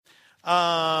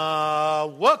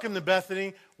Welcome to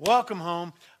Bethany. Welcome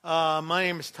home. My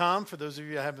name is Tom, for those of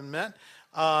you I haven't met.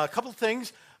 A couple of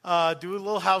things. Do a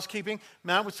little housekeeping.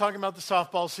 Matt was talking about the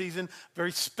softball season.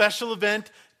 Very special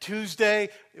event Tuesday.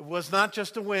 It was not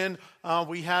just a win.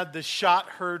 We had the shot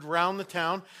heard round the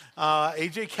town.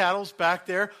 AJ Cattle's back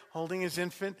there holding his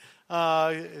infant.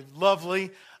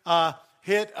 Lovely.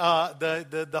 Hit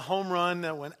the home run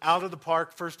that went out of the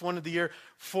park, first one of the year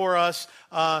for us.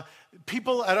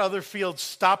 People at other fields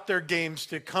stopped their games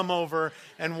to come over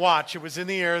and watch. It was in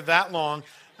the air that long.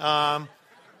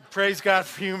 Praise God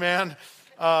for you, man.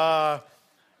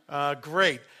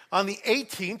 Great. On the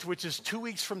 18th, which is 2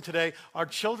 weeks from today, our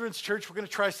children's church, we're going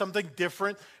to try something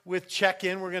different with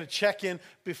check-in. We're going to check in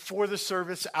before the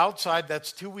service outside.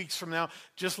 That's 2 weeks from now.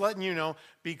 Just letting you know,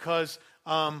 because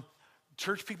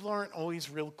church people aren't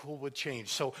always real cool with change.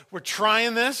 So we're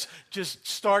trying this. Just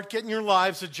start getting your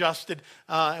lives adjusted,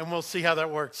 and we'll see how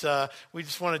that works. We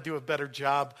just want to do a better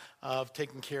job of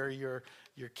taking care of your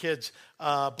kids.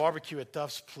 Barbecue at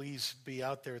Duff's, please be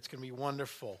out there. It's going to be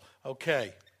wonderful.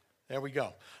 Okay, there we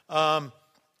go.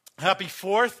 Happy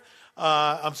 4th.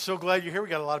 I'm so glad you're here. We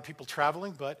got a lot of people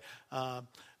traveling, but a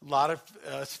lot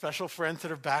of special friends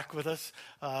that are back with us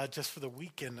just for the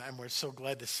weekend, and we're so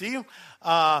glad to see you.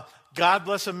 God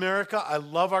bless America. I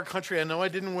love our country. I know I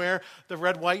didn't wear the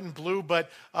red, white, and blue, but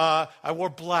I wore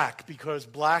black because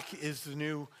black is the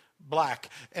new black,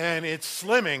 and it's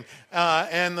slimming,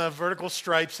 and the vertical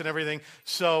stripes and everything.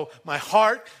 So my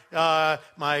heart,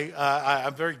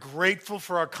 I'm very grateful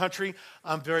for our country.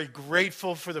 I'm very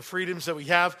grateful for the freedoms that we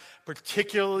have,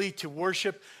 particularly to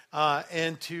worship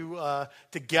and to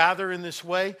gather in this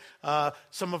way.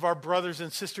 Some of our brothers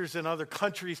and sisters in other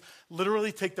countries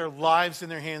literally take their lives in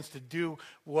their hands to do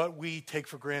what we take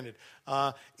for granted.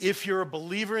 If you're a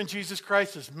believer in Jesus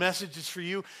Christ, this message is for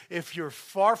you. If you're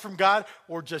far from God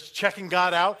or just checking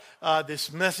God out,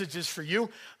 this message is for you.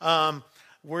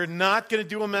 We're not going to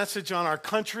do a message on our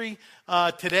country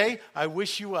today. I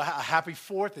wish you a happy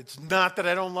 4th. It's not that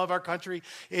I don't love our country.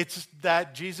 It's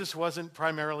that Jesus wasn't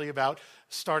primarily about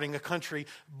starting a country,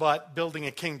 but building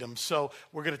a kingdom. So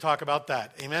we're going to talk about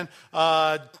that. Amen.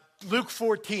 Luke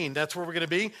 14, that's where we're going to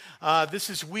be. This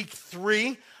is week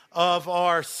 3 of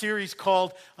our series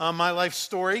called My Life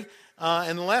Story.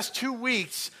 In the last 2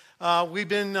 weeks, we've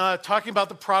been talking about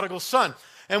the prodigal son.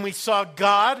 And we saw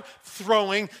God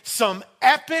throwing some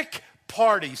epic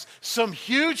parties, some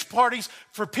huge parties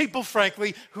for people,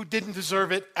 frankly, who didn't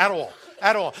deserve it at all.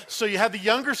 At all. So you had the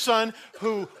younger son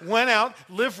who went out,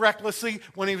 lived recklessly.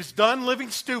 When he was done living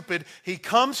stupid, he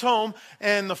comes home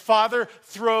and the father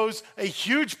throws a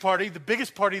huge party, the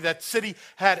biggest party that city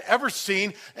had ever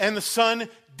seen, and the son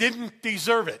didn't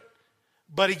deserve it.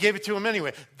 But he gave it to him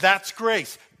anyway. That's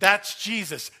grace. That's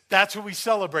Jesus. That's what we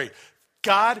celebrate.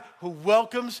 God who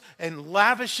welcomes and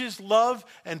lavishes love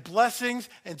and blessings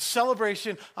and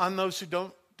celebration on those who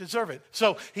don't deserve it.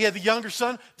 So he had the younger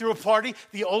son threw a party.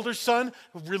 The older son,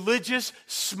 religious,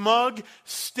 smug,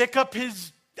 stick up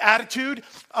his attitude.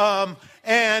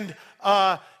 And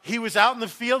he was out in the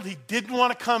field. He didn't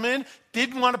want to come in,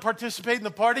 didn't want to participate in the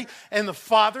party. And the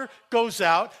father goes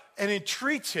out and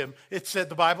entreats him. It said,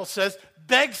 the Bible says,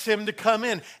 begs him to come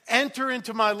in, enter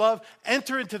into my love,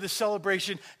 enter into the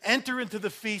celebration, enter into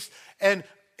the feast. And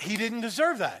he didn't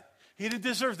deserve that. He didn't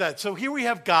deserve that. So here we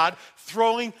have God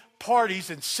throwing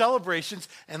parties and celebrations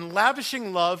and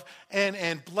lavishing love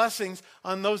and blessings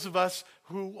on those of us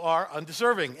who are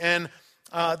undeserving. And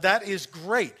that is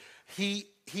great.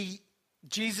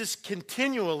 Jesus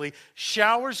continually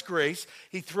showers grace.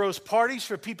 He throws parties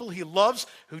for people he loves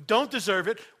who don't deserve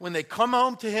it when they come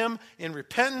home to him in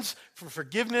repentance for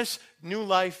forgiveness, new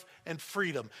life, and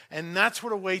freedom. And that's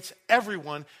what awaits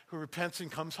everyone who repents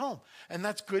and comes home. And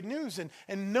that's good news.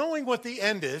 And knowing what the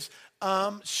end is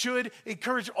should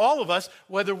encourage all of us,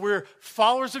 whether we're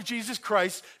followers of Jesus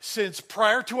Christ since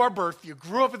prior to our birth, you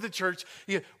grew up in the church,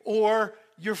 or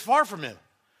you're far from him.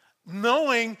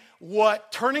 Knowing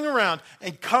what turning around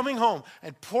and coming home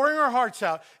and pouring our hearts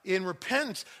out in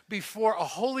repentance before a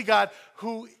holy God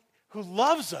who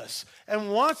loves us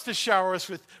and wants to shower us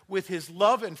with his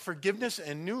love and forgiveness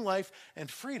and new life and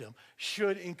freedom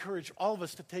should encourage all of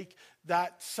us to take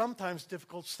that sometimes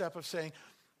difficult step of saying,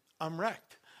 I'm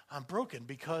wrecked. I'm broken,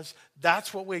 because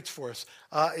that's what waits for us.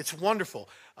 It's wonderful.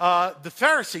 The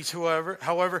Pharisees,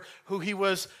 however, who he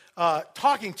was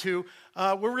talking to,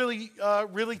 were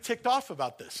really ticked off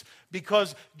about this,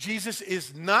 because Jesus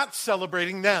is not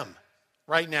celebrating them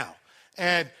right now.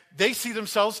 And they see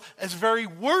themselves as very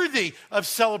worthy of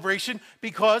celebration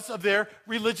because of their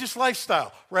religious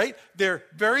lifestyle, right? They're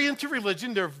very into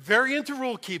religion. They're very into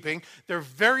rule keeping. They're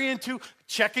very into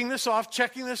checking this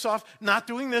off, not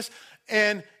doing this.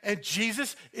 And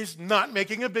Jesus is not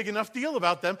making a big enough deal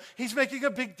about them. He's making a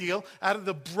big deal out of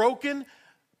the broken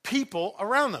people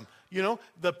around them. You know,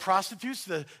 the prostitutes,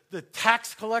 the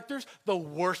tax collectors, the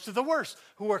worst of the worst,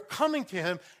 who are coming to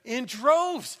him in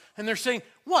droves. And they're saying,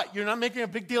 what, you're not making a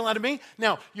big deal out of me?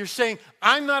 Now, you're saying,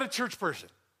 I'm not a church person.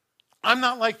 I'm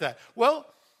not like that. Well,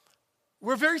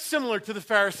 we're very similar to the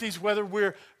Pharisees, whether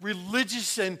we're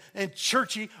religious and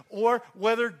churchy, or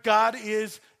whether God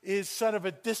is sort of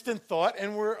a distant thought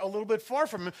and we're a little bit far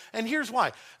from him. And here's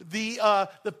why. The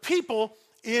people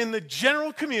in the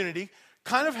general community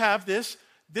kind of have this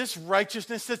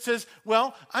righteousness that says,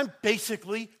 well, I'm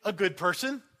basically a good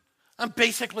person.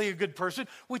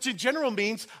 Which in general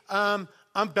means I'm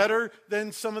better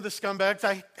than some of the scumbags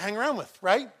I hang around with,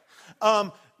 right?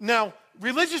 Now,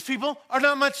 religious people are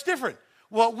not much different.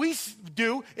 What we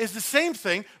do is the same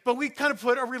thing, but we kind of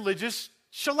put a religious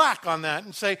shellac on that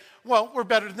and say, well, we're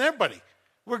better than everybody.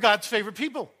 We're God's favorite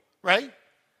people, right?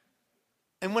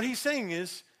 And what he's saying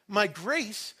is, my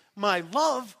grace, my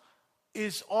love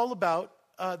is all about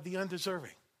the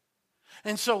undeserving.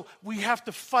 And so we have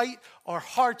to fight our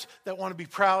hearts that want to be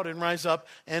proud and rise up,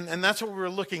 and that's what we were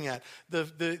looking at.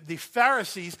 The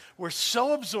Pharisees were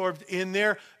so absorbed in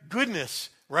their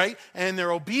goodness, right, and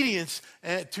their obedience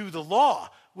to the law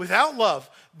without love,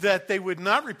 that they would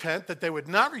not repent, that they would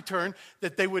not return,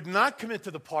 that they would not commit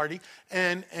to the party,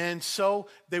 and so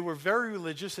they were very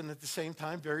religious and at the same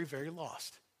time very, very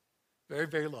lost. Very,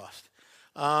 very lost.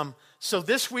 So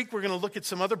this week we're going to look at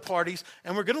some other parties,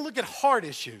 and we're going to look at heart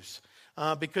issues,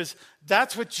 because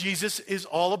that's what Jesus is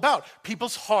all about.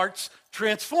 People's hearts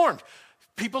transformed.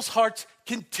 People's hearts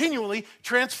continually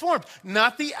transformed.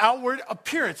 Not the outward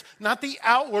appearance, not the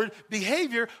outward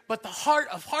behavior, but the heart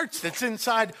of hearts that's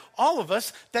inside all of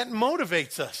us that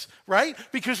motivates us, right?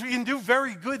 Because we can do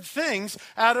very good things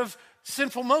out of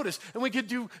sinful motives, and we could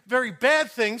do very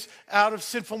bad things out of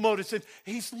sinful motives. And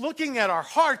he's looking at our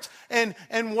hearts, and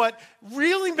what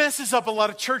really messes up a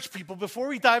lot of church people, before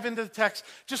we dive into the text,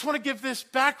 just want to give this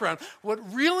background. What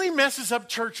really messes up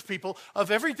church people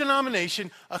of every denomination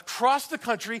across the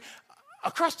country,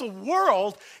 across the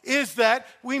world, is that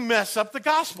we mess up the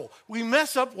gospel. We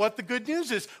mess up what the good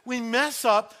news is. We miss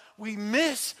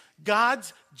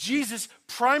God's, Jesus'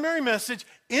 primary message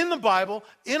in the Bible,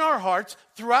 in our hearts,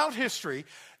 throughout history,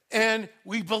 and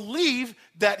we believe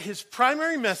that his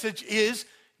primary message is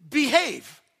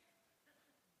behave.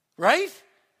 Right?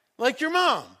 Like your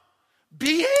mom.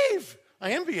 Behave.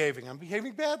 I am behaving. I'm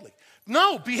behaving badly.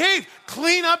 No, behave.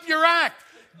 Clean up your act.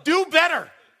 Do better.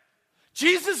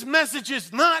 Jesus' message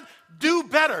is not do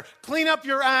better. Clean up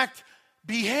your act.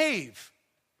 Behave.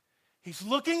 He's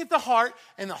looking at the heart,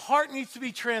 and the heart needs to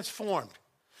be transformed.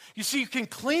 You see, you can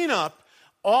clean up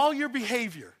all your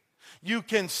behavior. You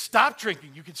can stop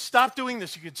drinking. You can stop doing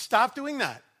this. You can stop doing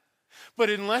that. But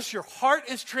unless your heart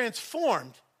is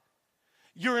transformed,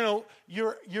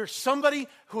 you're somebody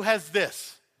who has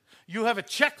this. You have a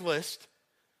checklist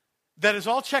that is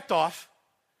all checked off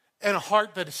and a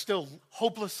heart that is still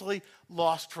hopelessly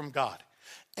lost from God.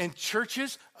 And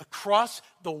churches across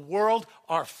the world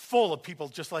are full of people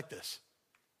just like this.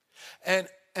 And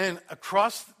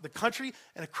across the country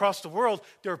and across the world,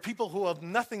 there are people who have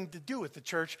nothing to do with the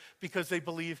church because they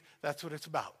believe that's what it's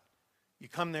about. You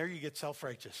come there, you get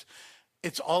self-righteous.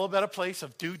 It's all about a place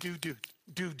of do,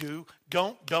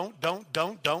 don't,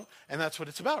 and that's what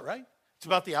it's about, right? It's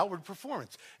about the outward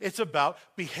performance. It's about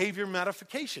behavior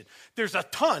modification. There's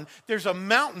a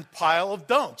mountain pile of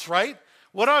don'ts, right?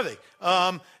 What are they?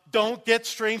 Don't get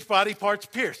strange body parts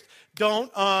pierced.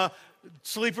 Don't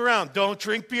sleep around. Don't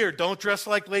drink beer. Don't dress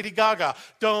like Lady Gaga.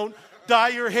 Don't dye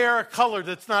your hair a color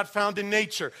that's not found in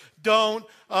nature. Don't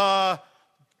do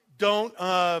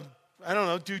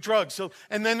drugs.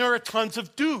 And then there are tons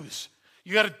of do's.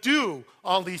 You got to do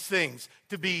all these things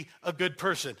to be a good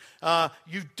person.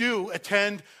 You do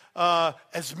attend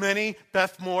as many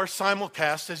Beth Moore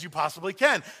simulcasts as you possibly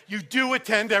can. You do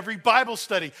attend every Bible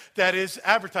study that is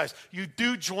advertised. You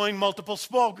do join multiple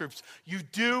small groups. You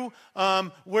do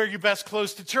wear your best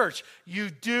clothes to church. You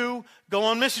do go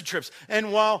on mission trips.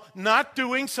 And while not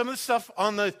doing some of the stuff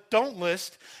on the don't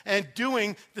list and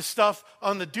doing the stuff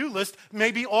on the do list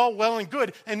may be all well and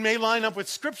good and may line up with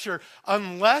Scripture,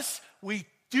 unless we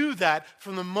do that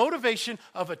from the motivation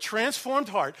of a transformed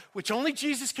heart, which only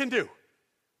Jesus can do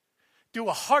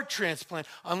a heart transplant,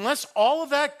 unless all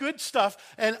of that good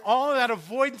stuff and all of that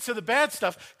avoidance of the bad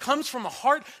stuff comes from a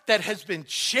heart that has been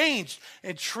changed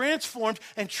and transformed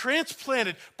and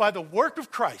transplanted by the work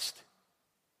of Christ,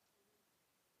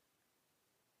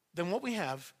 then what we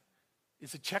have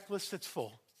is a checklist that's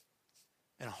full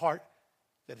and a heart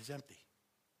that is empty.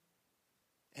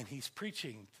 And he's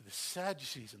preaching to the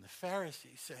Sadducees and the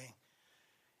Pharisees saying,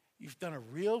 you've done a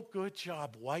real good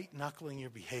job white-knuckling your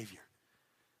behavior,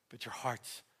 but your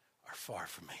hearts are far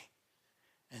from me.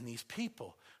 And these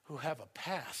people who have a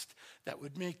past that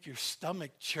would make your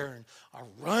stomach churn are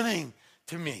running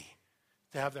to me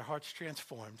to have their hearts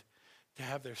transformed, to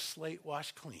have their slate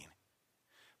washed clean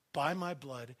by my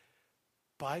blood,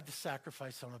 by the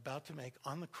sacrifice I'm about to make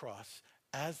on the cross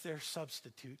as their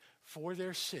substitute for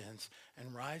their sins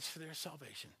and rise for their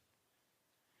salvation.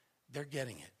 They're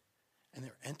getting it. And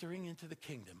they're entering into the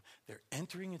kingdom. They're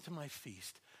entering into my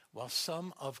feast while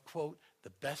some of, quote, the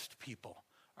best people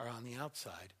are on the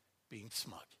outside being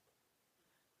smug.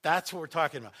 That's what we're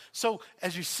talking about. So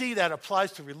as you see, that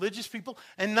applies to religious people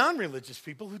and non-religious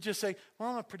people who just say, well,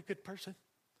 I'm a pretty good person.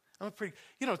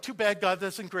 Too bad God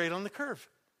doesn't grade on the curve.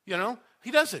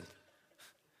 He doesn't.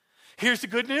 Here's the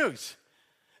good news.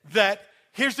 That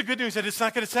it's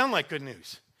not going to sound like good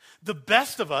news. The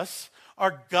best of us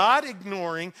are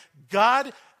God-ignoring,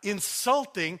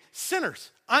 God-insulting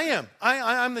sinners. I am.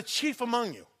 I'm the chief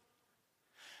among you.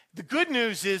 The good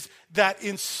news is that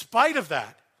in spite of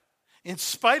that,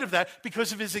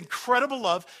 because of his incredible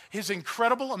love, his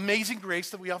incredible, amazing grace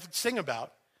that we often sing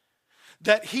about,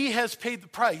 that he has paid the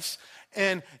price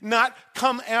and not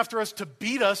come after us to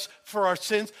beat us for our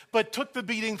sins, but took the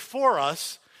beating for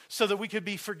us so that we could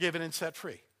be forgiven and set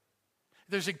free.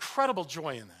 There's incredible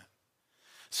joy in that.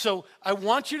 So I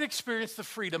want you to experience the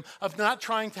freedom of not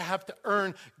trying to have to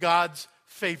earn God's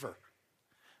favor,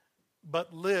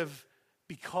 but live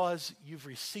because you've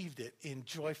received it in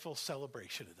joyful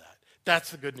celebration of that.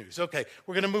 That's the good news. Okay,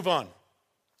 we're going to move on.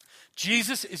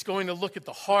 Jesus is going to look at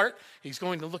the heart. He's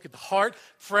going to look at the heart.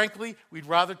 Frankly, we'd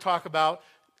rather talk about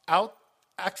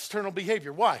external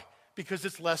behavior. Why? Because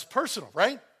it's less personal,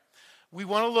 right? We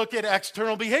want to look at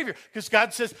external behavior because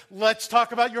God says, let's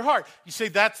talk about your heart. You say,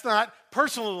 that's not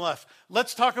personal enough.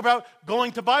 Let's talk about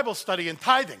going to Bible study and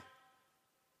tithing.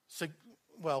 So,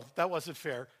 well, that wasn't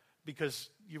fair because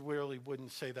you really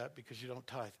wouldn't say that because you don't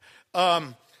tithe.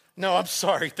 No, I'm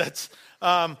sorry.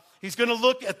 He's going to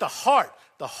look at the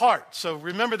heart. So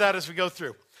remember that as we go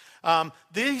through.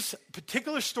 These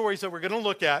particular stories that we're going to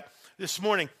look at this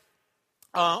morning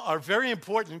are very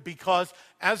important because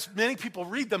as many people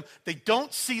read them, they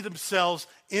don't see themselves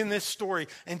in this story.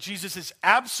 And Jesus is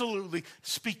absolutely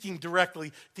speaking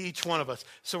directly to each one of us.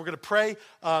 So we're going to pray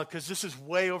because this is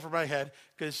way over my head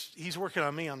because he's working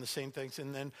on me on the same things.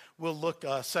 And then we'll look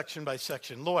section by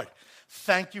section. Lord,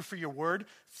 thank you for your word.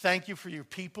 Thank you for your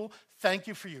people. Thank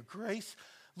you for your grace.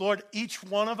 Lord, each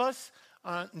one of us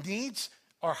needs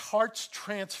our hearts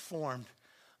transformed.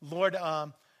 Lord,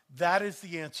 that is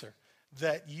the answer.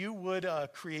 That you would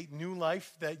create new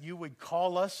life, that you would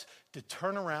call us to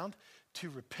turn around, to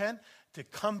repent, to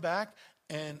come back,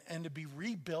 and to be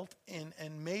rebuilt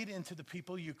and made into the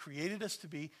people you created us to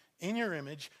be in your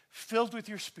image, filled with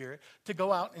your spirit, to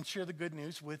go out and share the good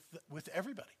news with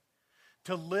everybody,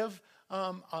 to live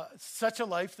such a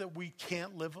life that we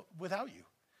can't live without you.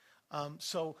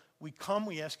 So we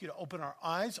ask you to open our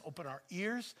eyes, open our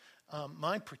ears,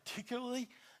 mine particularly,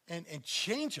 and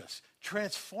change us,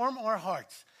 transform our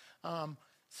hearts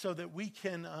so that we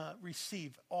can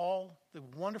receive all the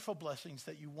wonderful blessings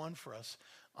that you won for us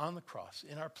on the cross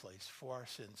in our place for our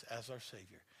sins as our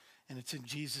Savior. And it's in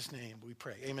Jesus' name we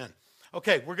pray. Amen.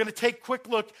 Okay, we're going to take a quick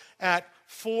look at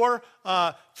four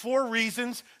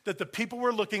reasons that the people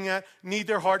we're looking at need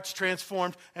their hearts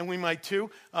transformed, and we might too.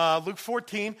 Luke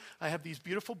 14, I have these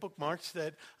beautiful bookmarks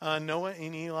that Noah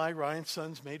and Eli, Ryan's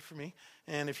sons, made for me.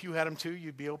 And if you had them too,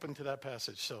 you'd be open to that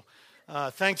passage. So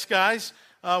thanks, guys.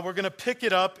 We're going to pick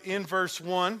it up in verse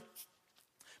 1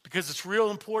 because it's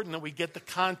real important that we get the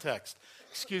context.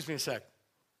 Excuse me a sec.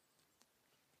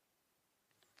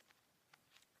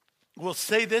 We'll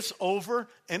say this over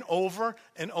and over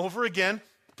and over again,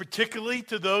 particularly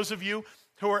to those of you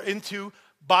who are into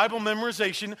Bible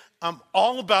memorization. I'm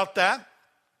all about that.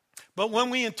 But when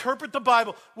we interpret the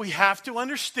Bible, we have to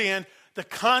understand the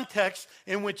context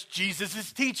in which Jesus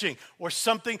is teaching or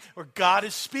something, or God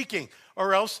is speaking.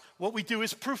 Or else what we do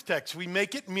is proof text. We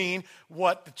make it mean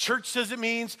what the church says it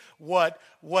means, what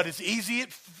is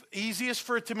easiest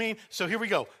for it to mean. So here we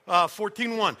go,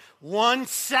 14:1. One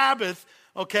Sabbath,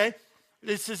 okay,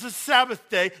 this is a Sabbath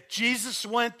day. Jesus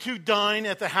went to dine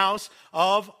at the house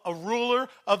of a ruler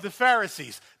of the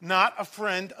Pharisees, not a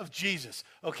friend of Jesus,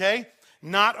 okay?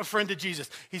 Not a friend of Jesus.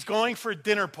 He's going for a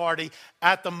dinner party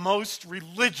at the most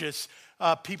religious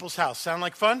people's house. Sound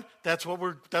like fun? That's what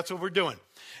we're doing.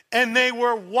 And they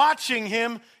were watching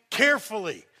him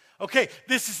carefully. Okay,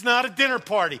 this is not a dinner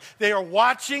party. They are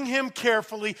watching him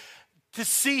carefully, to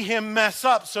see him mess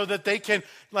up so that they can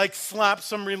like slap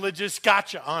some religious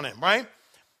gotcha on him, right?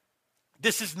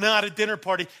 This is not a dinner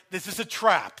party. This is a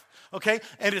trap, okay?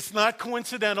 And it's not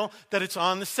coincidental that it's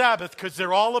on the Sabbath because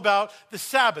they're all about the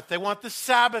Sabbath. They want the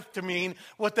Sabbath to mean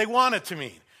what they want it to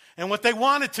mean. And what they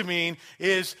want it to mean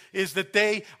is that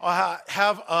they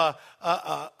have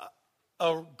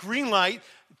a green light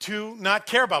to not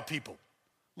care about people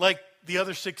like the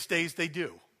other 6 days they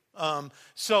do.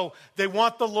 So they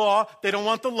want the law, they don't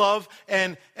want the love,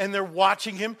 and they're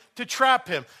watching him to trap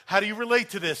him. How do you relate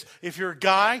to this? If you're a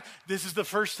guy, this is the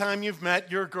first time you've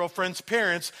met your girlfriend's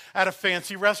parents at a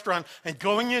fancy restaurant, and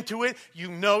going into it, you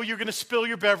know you're going to spill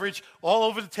your beverage all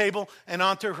over the table and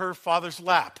onto her father's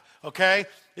lap, okay?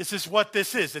 This is what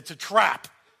this is. It's a trap.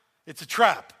 It's a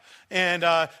trap. And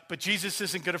but Jesus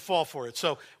isn't going to fall for it.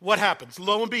 So what happens?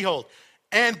 Lo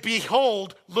and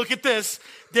behold, look at this,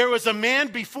 there was a man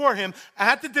before him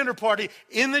at the dinner party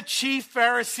in the chief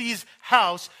Pharisee's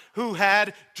house who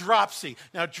had dropsy.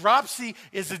 Now, dropsy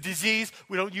is a disease.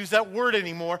 We don't use that word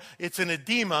anymore. It's an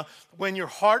edema when your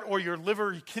heart or your liver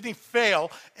or your kidney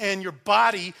fail and your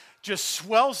body just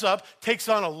swells up, takes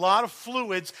on a lot of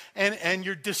fluids, and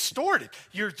you're distorted.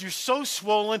 You're so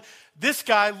swollen. This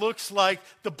guy looks like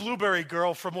the blueberry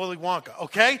girl from Willy Wonka,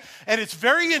 okay? And it's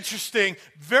very interesting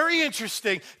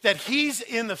that he's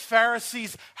in the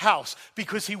Pharisees' house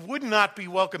because he would not be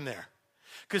welcome there.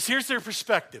 Because here's their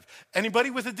perspective.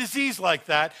 Anybody with a disease like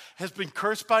that has been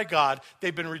cursed by God.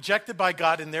 They've been rejected by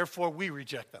God, and therefore we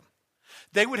reject them.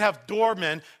 They would have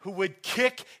doormen who would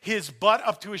kick his butt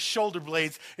up to his shoulder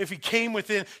blades if he came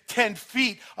within 10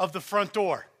 feet of the front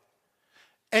door.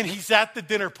 And he's at the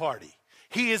dinner party.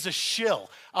 He is a shill,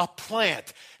 a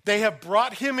plant. They have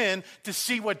brought him in to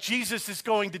see what Jesus is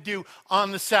going to do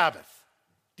on the Sabbath.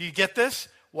 Do you get this?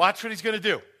 Watch what he's going to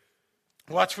do.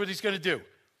 Watch what he's going to do.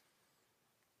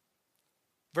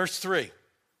 Verse 3.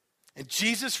 And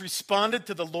Jesus responded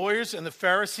to the lawyers and the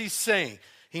Pharisees, saying,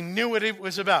 he knew what it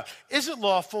was about. Is it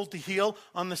lawful to heal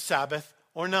on the Sabbath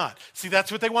or not? See,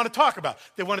 that's what they want to talk about.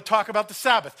 They want to talk about the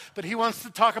Sabbath. But he wants to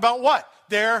talk about what?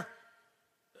 Their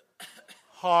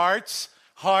hearts.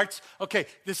 Hearts. Okay,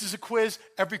 this is a quiz.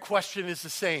 Every question is the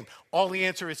same. All the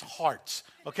answer is hearts.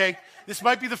 Okay? This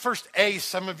might be the first A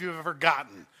some of you have ever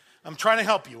gotten. I'm trying to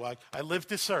help you. I live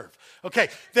to serve. Okay,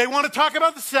 they want to talk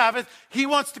about the Sabbath. He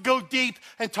wants to go deep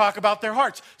and talk about their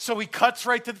hearts. So he cuts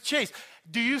right to the chase.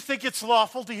 Do you think it's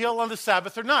lawful to heal on the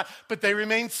Sabbath or not? But they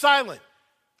remained silent.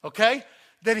 Okay?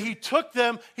 Then he took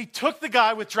the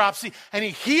guy with dropsy, and he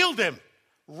healed him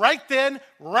right then,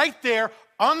 right there,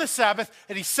 on the Sabbath,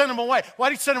 and he sent him away. Why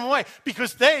did he send him away?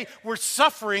 Because they were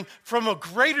suffering from a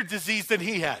greater disease than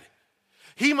he had.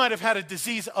 He might have had a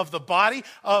disease of the body,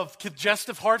 of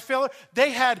congestive heart failure.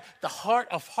 They had the heart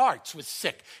of hearts was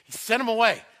sick. He sent him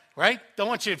away, right? Don't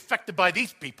want you infected by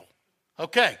these people.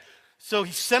 Okay, so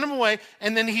he sent him away,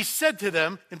 and then he said to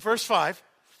them in verse 5,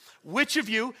 which of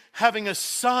you having a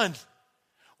son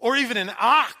or even an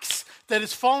ox that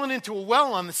has fallen into a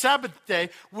well on the Sabbath day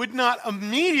would not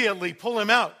immediately pull him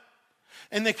out?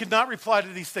 And they could not reply to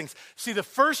these things. See, the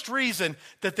first reason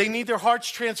that they need their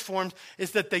hearts transformed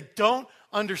is that they don't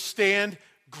understand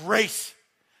grace.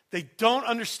 They don't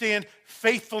understand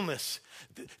faithfulness.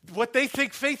 What they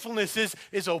think faithfulness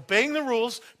is obeying the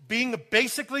rules, being a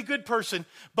basically good person,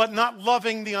 but not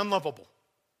loving the unlovable,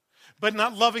 but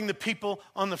not loving the people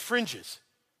on the fringes.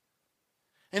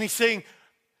 And he's saying,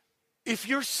 if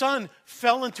your son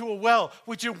fell into a well,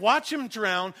 would you watch him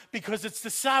drown because it's the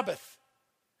Sabbath?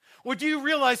 Or do you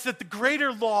realize that the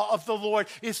greater law of the Lord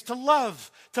is to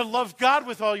love God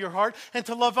with all your heart and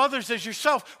to love others as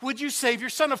yourself? Would you save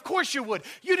your son? Of course you would.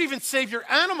 You'd even save your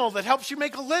animal that helps you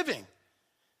make a living.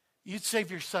 You'd save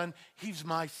your son. He's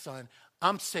my son.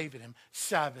 I'm saving him,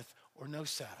 Sabbath or no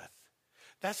Sabbath.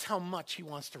 That's how much he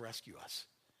wants to rescue us.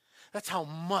 That's how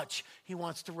much he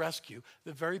wants to rescue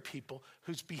the very people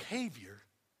whose behavior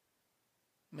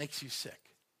makes you sick.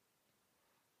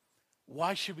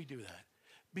 Why should we do that?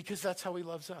 Because that's how he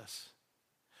loves us.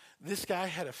 This guy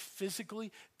had a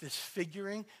physically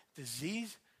disfiguring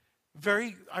disease.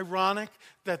 Very ironic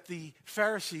that the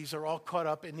Pharisees are all caught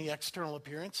up in the external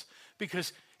appearance,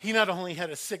 because he not only had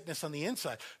a sickness on the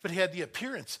inside, but he had the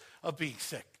appearance of being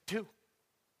sick too.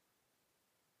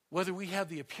 Whether we have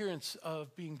the appearance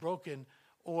of being broken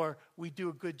or we do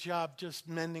a good job just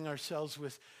mending ourselves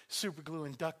with super glue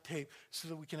and duct tape so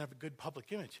that we can have a good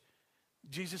public image,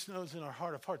 Jesus knows in our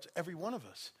heart of hearts, every one of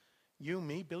us, you,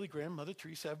 me, Billy Graham, Mother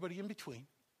Teresa, everybody in between,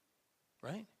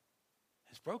 right,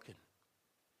 is broken.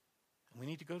 And we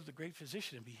need to go to the great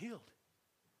physician and be healed.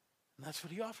 And that's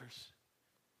what he offers.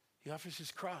 He offers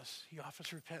his cross. He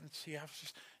offers repentance. He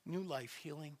offers new life,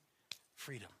 healing,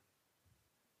 freedom.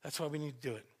 That's why we need to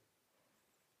do it.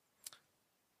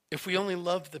 If we only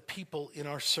love the people in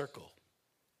our circle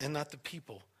and not the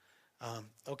people,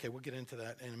 okay, we'll get into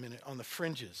that in a minute, on the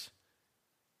fringes,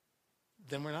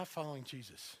 then we're not following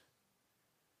Jesus,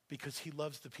 because he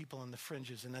loves the people on the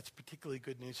fringes, and that's particularly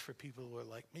good news for people who are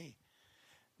like me.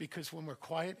 Because when we're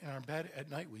quiet in our bed at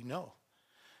night, we know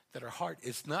that our heart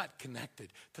is not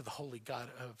connected to the holy God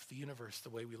of the universe the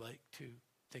way we like to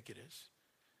think it is.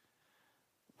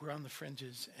 We're on the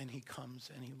fringes, and he comes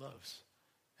and he loves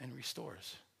and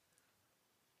restores.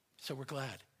 So we're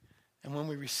glad. And when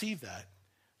we receive that,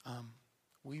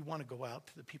 we want to go out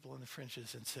to the people on the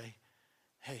fringes and say,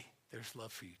 hey, there's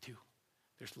love for you too.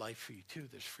 There's life for you too.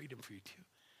 There's freedom for you too.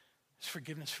 There's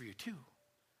forgiveness for you too.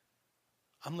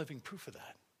 I'm living proof of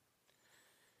that.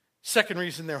 Second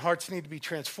reason their hearts need to be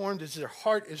transformed is their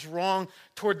heart is wrong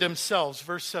toward themselves.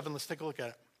 Verse 7, let's take a look at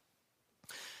it.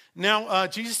 Now,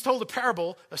 Jesus told a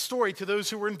parable, a story to those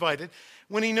who were invited,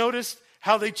 when he noticed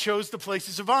how they chose the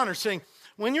places of honor, saying,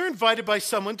 when you're invited by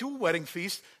someone to a wedding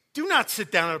feast, do not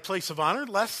sit down at a place of honor,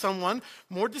 lest someone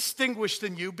more distinguished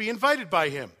than you be invited by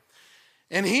him.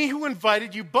 And he who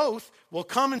invited you both will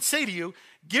come and say to you,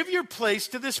 give your place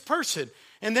to this person.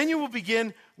 And then you will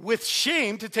begin with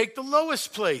shame to take the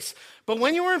lowest place. But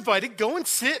when you are invited, go and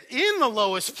sit in the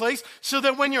lowest place, so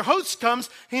that when your host comes,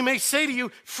 he may say to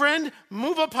you, friend,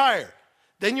 move up higher.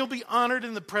 Then you'll be honored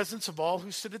in the presence of all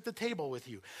who sit at the table with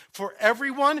you. For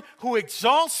everyone who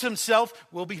exalts himself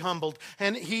will be humbled,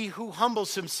 and he who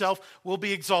humbles himself will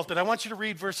be exalted. I want you to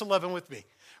read verse 11 with me.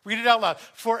 Read it out loud.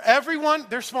 For everyone,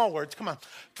 they're small words, come on.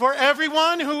 For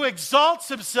everyone who exalts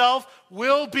himself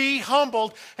will be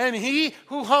humbled, and he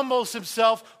who humbles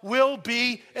himself will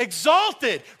be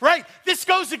exalted. Right? This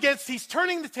goes against, he's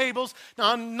turning the tables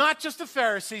on not just the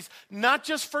Pharisees, not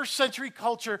just first century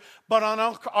culture, but on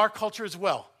our culture as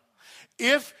well.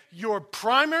 If your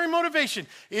primary motivation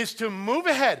is to move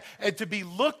ahead and to be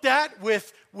looked at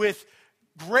with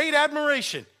great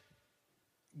admiration,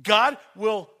 God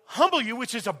will humble you,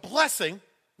 which is a blessing,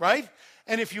 right?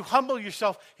 And if you humble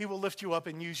yourself, he will lift you up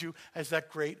and use you as that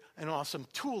great and awesome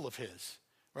tool of his,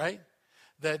 right?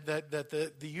 That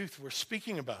the youth were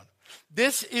speaking about.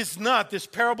 This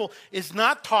parable is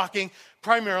not talking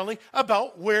primarily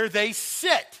about where they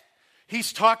sit.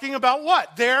 He's talking about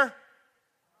what? Their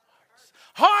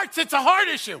hearts. It's a heart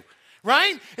issue,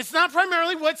 right? It's not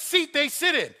primarily what seat they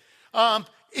sit in.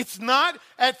 It's not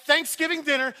at Thanksgiving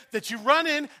dinner that you run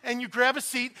in and you grab a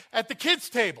seat at the kids'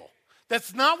 table.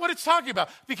 That's not what it's talking about,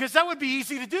 because that would be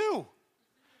easy to do.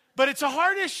 But it's a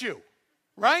heart issue,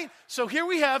 right? So here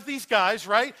we have these guys,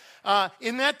 right?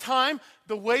 In that time,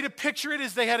 the way to picture it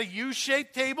is they had a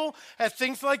U-shaped table, had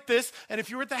things like this, and if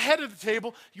you were at the head of the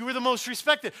table, you were the most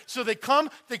respected. So they come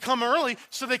early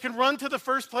so they can run to the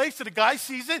first place, and a guy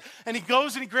sees it, and he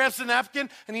goes and he grabs the napkin,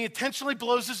 and he intentionally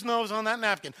blows his nose on that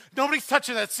napkin. Nobody's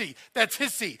touching that seat. That's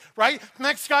his seat, right?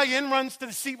 Next guy in runs to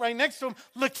the seat right next to him,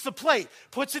 licks the plate,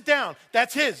 puts it down.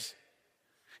 That's his.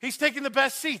 He's taking the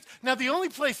best seats. Now, the only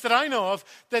place that I know of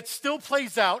that still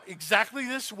plays out exactly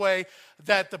this way,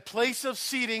 that the place of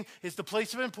seating is the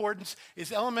place of importance,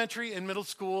 is elementary and middle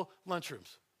school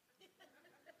lunchrooms.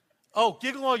 Oh,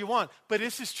 giggle all you want, but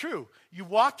this is true. You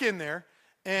walk in there,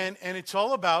 and it's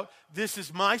all about, this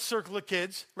is my circle of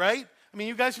kids, right? I mean,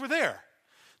 you guys were there.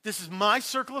 This is my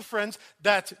circle of friends.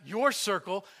 That's your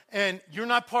circle, and you're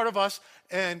not part of us,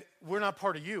 and we're not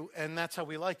part of you, and that's how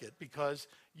we like it, because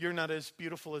you're not as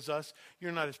beautiful as us.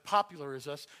 You're not as popular as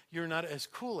us. You're not as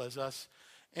cool as us.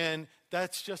 And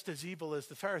that's just as evil as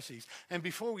the Pharisees. And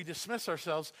before we dismiss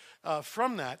ourselves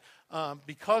from that,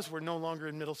 because we're no longer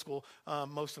in middle school,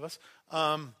 most of us,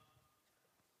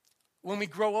 when we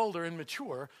grow older and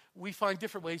mature, we find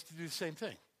different ways to do the same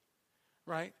thing,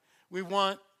 right? We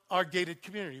want our gated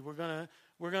community. We're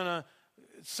gonna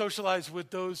socialize with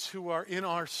those who are in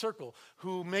our circle,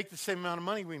 who make the same amount of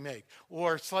money we make,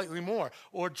 or slightly more,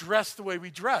 or dress the way we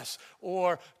dress,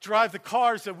 or drive the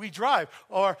cars that we drive,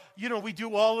 or, we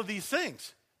do all of these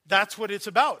things. That's what it's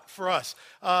about for us.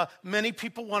 Many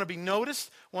people want to be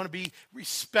noticed, want to be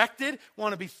respected,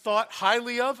 want to be thought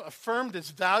highly of, affirmed as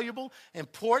valuable,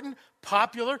 important,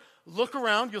 popular. Look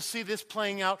around, you'll see this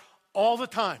playing out all the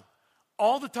time.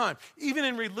 All the time. Even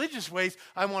in religious ways,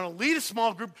 I want to lead a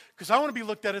small group because I want to be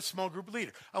looked at as a small group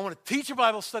leader. I want to teach a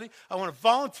Bible study. I want to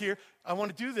volunteer. I want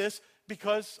to do this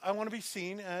because I want to be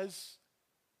seen as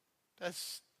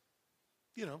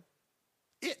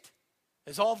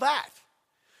all that.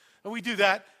 And we do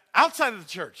that outside of the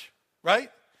church,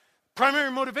 right? Primary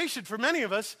motivation for many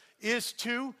of us is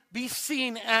to be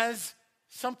seen as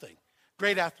something.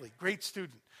 Great athlete, great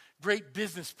student, great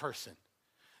business person.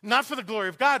 Not for the glory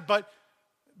of God, but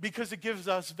because it gives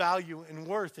us value and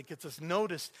worth. It gets us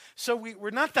noticed. So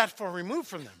we're not that far removed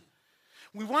from them.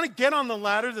 We want to get on the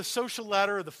ladder, the social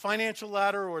ladder or the financial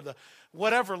ladder or the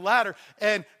whatever ladder,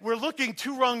 and we're looking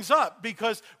 2 rungs up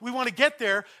because we want to get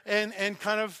there and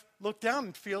kind of look down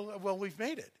and feel, well, we've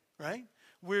made it, right?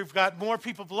 We've got more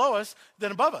people below us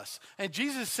than above us. And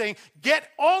Jesus is saying, get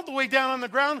all the way down on the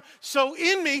ground so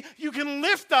in me you can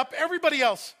lift up everybody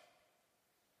else.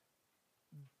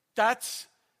 That's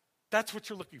what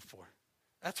you're looking for.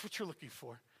 That's what you're looking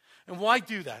for. And why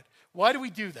do that? Why do we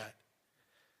do that?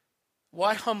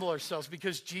 Why humble ourselves?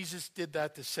 Because Jesus did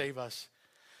that to save us.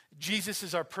 Jesus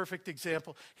is our perfect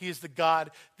example. He is the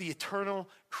God, the eternal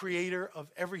creator of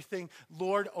everything,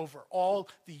 Lord over all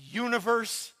the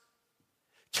universe,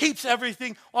 keeps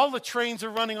everything. All the trains are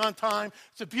running on time.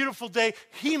 It's a beautiful day.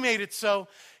 He made it so.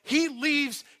 He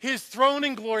leaves his throne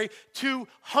in glory to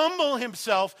humble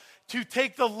himself, to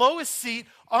take the lowest seat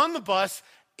on the bus,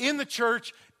 in the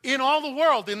church, in all the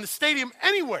world, in the stadium,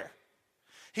 anywhere.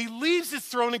 He leaves his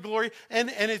throne in glory, and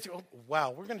it's, oh,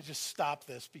 wow, we're going to just stop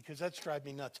this because that's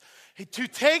driving me nuts. To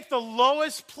take the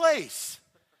lowest place,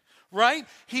 right?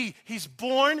 He's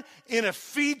born in a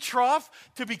feed trough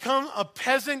to become a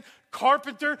peasant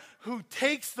carpenter who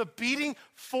takes the beating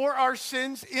for our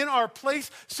sins in our place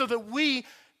so that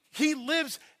he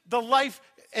lives the life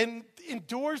and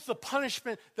endures the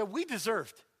punishment that we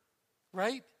deserved,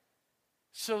 right?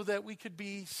 So that we could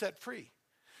be set free.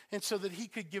 And so that he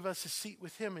could give us a seat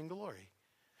with him in glory.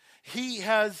 He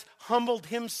has humbled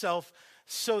himself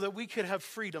so that we could have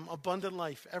freedom, abundant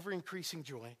life, ever-increasing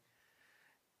joy.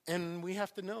 And we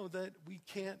have to know that we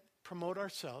can't promote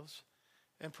ourselves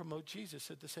and promote Jesus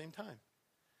at the same time.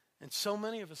 And so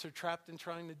many of us are trapped in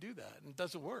trying to do that, and it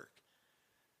doesn't work.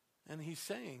 And he's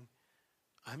saying,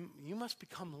 you must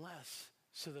become less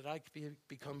so that I can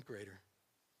become greater.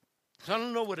 So I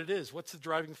don't know what it is. What's the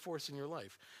driving force in your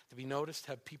life? To be noticed,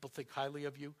 have people think highly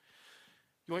of you?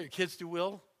 You want your kids to do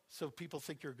well so people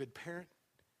think you're a good parent?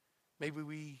 Maybe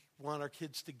we want our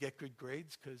kids to get good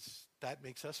grades because that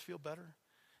makes us feel better.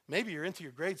 Maybe you're into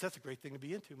your grades. That's a great thing to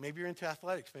be into. Maybe you're into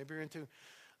athletics. Maybe you're into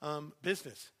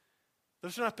business.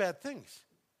 Those are not bad things.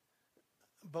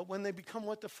 But when they become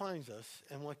what defines us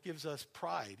and what gives us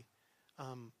pride,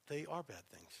 they are bad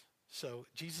things. So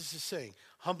Jesus is saying,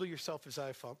 humble yourself as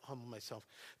I humble myself.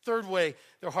 Third way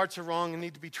their hearts are wrong and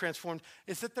need to be transformed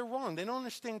is that they're wrong. They don't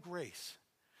understand grace.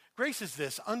 Grace is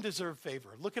this, undeserved favor.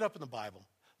 Look it up in the Bible.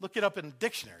 Look it up in the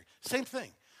dictionary. Same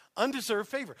thing. Undeserved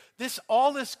favor.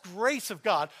 All this grace of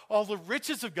God, all the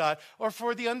riches of God are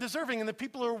for the undeserving and the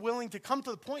people who are willing to come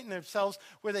to the point in themselves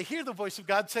where they hear the voice of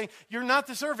God saying, you're not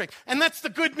deserving. And that's the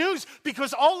good news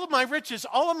because all of my riches,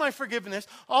 all of my forgiveness,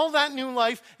 all that new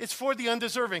life is for the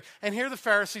undeserving. And here the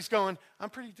Pharisees going, I'm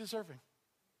pretty deserving.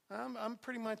 I'm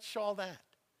pretty much all that.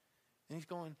 And he's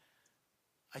going,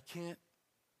 I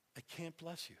can't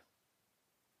bless you.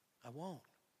 I won't.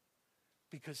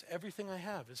 Because everything I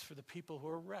have is for the people who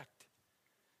are wrecked.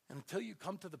 And until you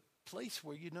come to the place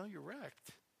where you know you're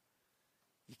wrecked,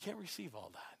 you can't receive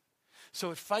all that.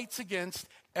 So it fights against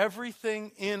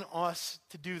everything in us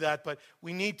to do that, but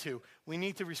we need to. We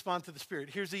need to respond to the Spirit.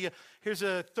 Here's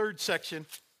a third section.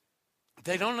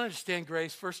 They don't understand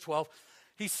grace. Verse 12.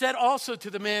 He said also to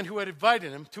the man who had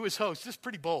invited him, to his host. This is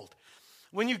pretty bold.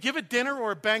 When you give a dinner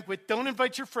or a banquet, don't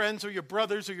invite your friends or your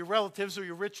brothers or your relatives or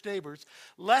your rich neighbors,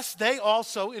 lest they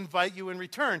also invite you in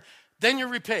return. Then you're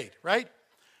repaid, right?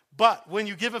 But when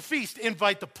you give a feast,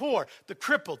 invite the poor, the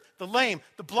crippled, the lame,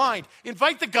 the blind.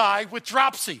 Invite the guy with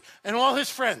dropsy and all his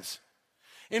friends.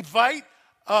 Invite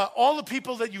all the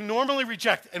people that you normally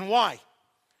reject. And why?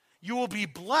 You will be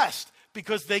blessed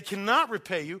because they cannot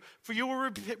repay you, for you will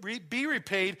be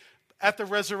repaid at the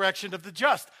resurrection of the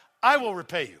just. I will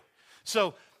repay you.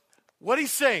 So what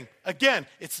he's saying, again,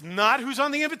 it's not who's on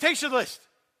the invitation list.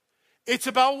 It's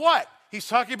about what? He's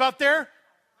talking about their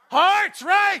hearts,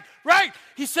 right.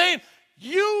 He's saying,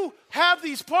 you have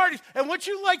these parties, and what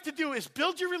you like to do is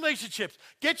build your relationships,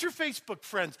 get your Facebook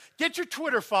friends, get your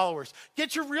Twitter followers,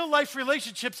 get your real life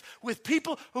relationships with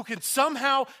people who can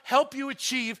somehow help you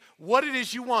achieve what it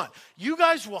is you want. You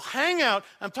guys will hang out,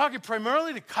 I'm talking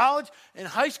primarily to college and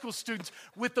high school students,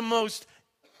 with the most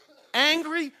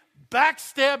angry,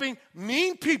 backstabbing,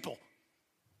 mean people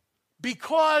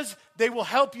because they will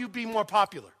help you be more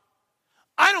popular.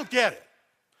 I don't get it.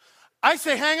 I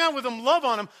say hang out with them, love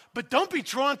on them, but don't be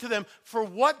drawn to them for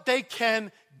what they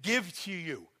can give to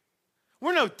you.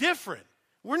 We're no different.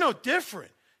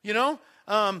 You know?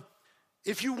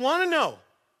 If you want to know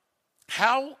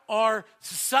how our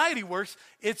society works,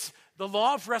 it's the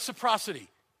law of reciprocity,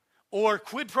 or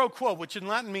quid pro quo, which in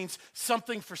Latin means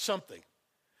something for something.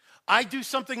 I do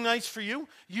something nice for you,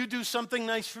 you do something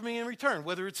nice for me in return.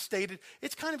 Whether it's stated,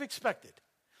 it's kind of expected.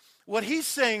 What he's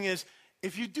saying is,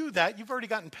 if you do that, you've already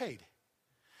gotten paid.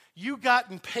 You've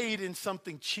gotten paid in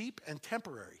something cheap and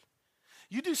temporary.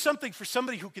 You do something for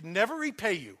somebody who could never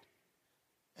repay you,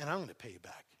 and I'm going to pay you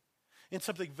back in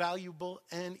something valuable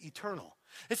and eternal.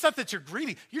 It's not that you're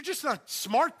greedy. You're just not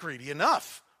smart greedy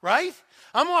enough, right?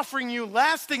 I'm offering you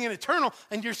lasting and eternal,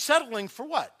 and you're settling for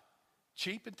what?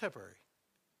 Cheap and temporary.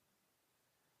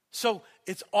 So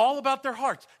it's all about their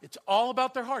hearts. It's all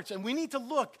about their hearts. And we need to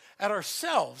look at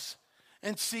ourselves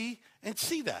and see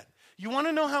that. You want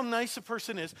to know how nice a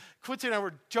person is? Quincy and I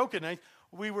were joking.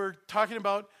 We were talking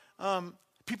about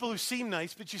people who seem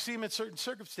nice, but you see them in certain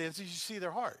circumstances, you see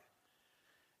their heart.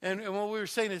 And what we were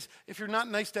saying is, if you're not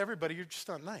nice to everybody, you're just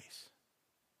not nice,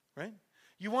 right?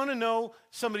 You want to know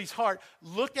somebody's heart,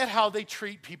 look at how they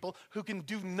treat people who can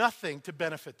do nothing to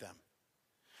benefit them.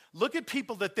 Look at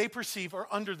people that they perceive are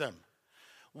under them.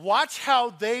 Watch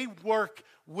how they work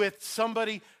with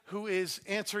somebody who is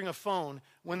answering a phone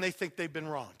when they think they've been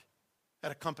wronged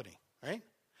at a company, right?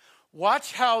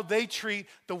 Watch how they treat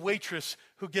the waitress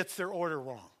who gets their order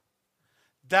wrong.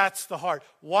 That's the heart.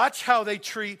 Watch how they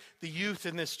treat the youth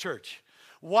in this church.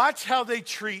 Watch how they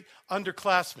treat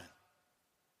underclassmen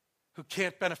who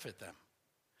can't benefit them.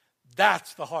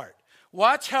 That's the heart.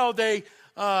 Watch how they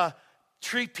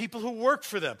treat people who work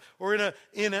for them or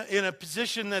in a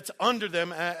position that's under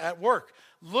them at work.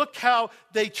 Look how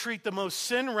they treat the most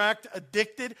sin-racked,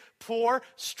 addicted, poor,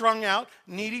 strung out,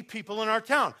 needy people in our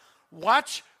town.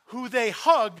 Watch who they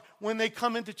hug when they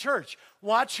come into church.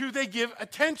 Watch who they give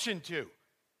attention to.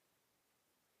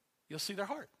 You'll see their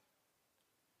heart.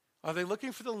 Are they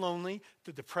looking for the lonely,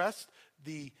 the depressed,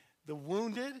 the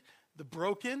wounded, the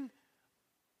broken,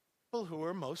 people who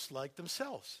are most like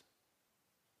themselves?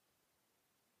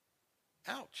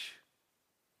 Ouch.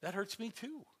 That hurts me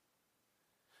too.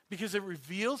 Because it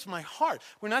reveals my heart.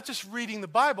 We're not just reading the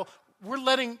Bible, we're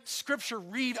letting Scripture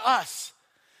read us.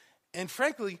 And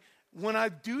frankly, when I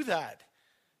do that,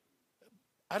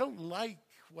 I don't like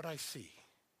what I see.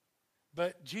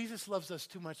 But Jesus loves us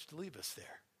too much to leave us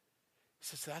there. He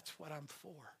says, that's what I'm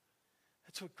for.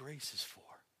 That's what grace is for.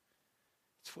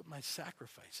 It's what my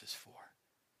sacrifice is for.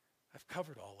 I've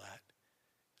covered all that.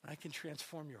 And I can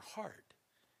transform your heart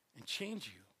and change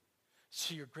you.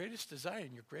 So your greatest desire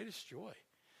and your greatest joy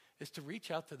is to reach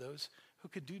out to those who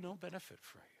could do no benefit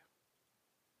for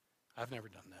you. I've never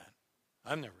done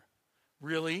that. I've never.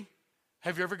 Really?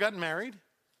 Have you ever gotten married?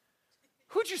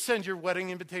 Who'd you send your wedding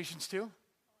invitations to?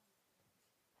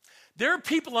 There are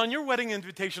people on your wedding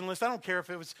invitation list, I don't care if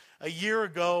it was a year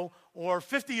ago or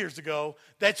 50 years ago,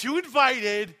 that you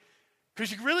invited because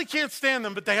you really can't stand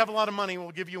them, but they have a lot of money and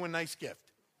will give you a nice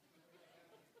gift.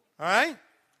 All right?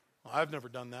 Well, I've never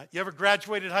done that. You ever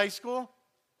graduated high school?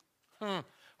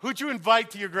 Who'd you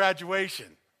invite to your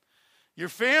graduation? Your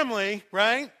family,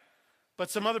 right? But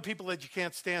some other people that you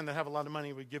can't stand that have a lot of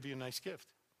money would give you a nice gift.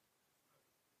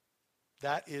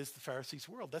 That is the Pharisees'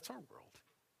 world. That's our world.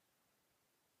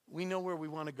 We know where we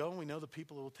want to go, and we know the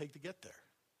people it will take to get there.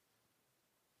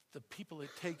 The people it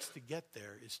takes to get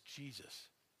there is Jesus.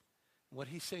 What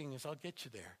he's saying is, I'll get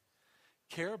you there.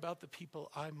 Care about the people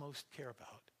I most care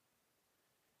about.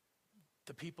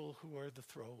 The people who are the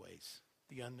throwaways,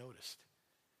 the unnoticed.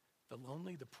 The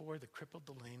lonely, the poor, the crippled,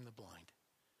 the lame, the blind.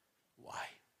 Why?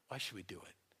 Why should we do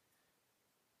it?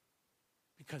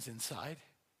 Because inside,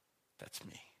 that's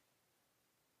me.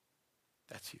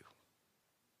 That's you.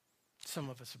 Some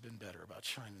of us have been better about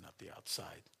shining up the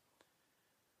outside.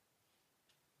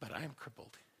 But I am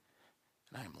crippled,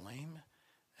 and I am lame,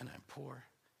 and I'm poor,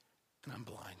 and I'm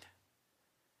blind.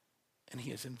 And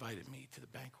he has invited me to the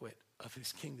banquet of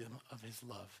his kingdom, of his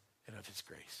love, and of his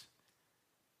grace.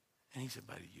 And he's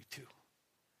invited you too.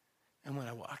 And when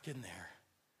I walk in there,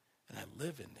 and I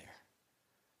live in there,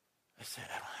 I say,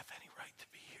 I don't have any right to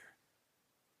be here.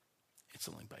 It's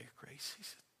only by your grace. He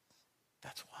said,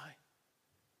 that's why.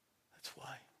 That's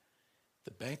why.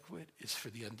 The banquet is for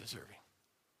the undeserving.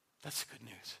 That's the good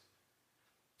news.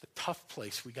 The tough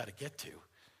place we got to get to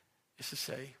is to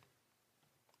say,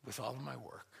 with all of my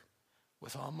work,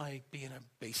 with all my being a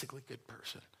basically good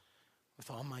person, with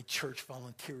all my church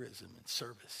volunteerism and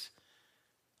service,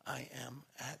 I am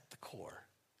at the core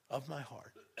of my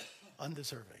heart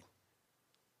undeserving.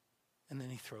 And then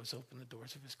he throws open the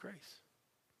doors of his grace.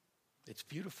 It's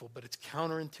beautiful, but it's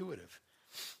counterintuitive.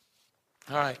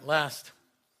 All right, last.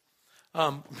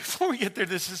 Before we get there,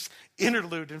 this is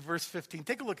interlude in verse 15.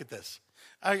 Take a look at this.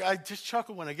 I just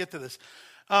chuckle when I get to this.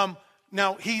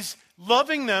 Now, he's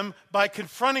loving them by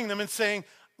confronting them and saying,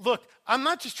 look, I'm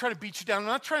not just trying to beat you down. I'm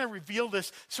not trying to reveal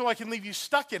this so I can leave you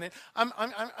stuck in it.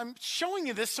 I'm showing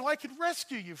you this so I can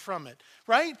rescue you from it,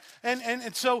 right?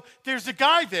 And so there's a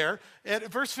guy there at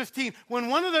verse 15. When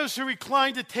one of those who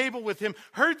reclined at table with him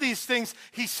heard these things,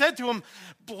 he said to him,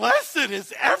 blessed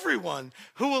is everyone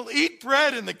who will eat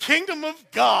bread in the kingdom of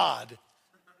God.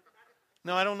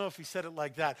 Now, I don't know if he said it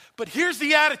like that, but here's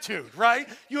the attitude, right?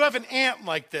 You have an aunt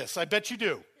like this. I bet you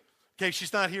do. Okay,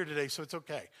 she's not here today, so it's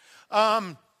okay.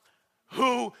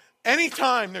 Who,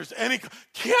 anytime there's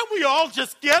can't we all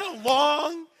just get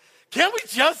along? Can't we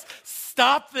just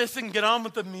stop this and get on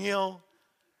with the meal?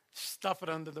 Stuff it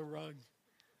under the rug.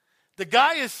 The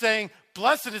guy is saying,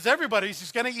 blessed is everybody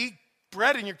who's going to eat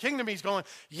bread in your kingdom. He's going,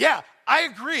 yeah, I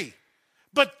agree.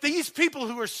 But these people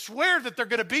who swear that they're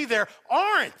going to be there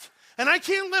aren't. And I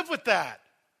can't live with that.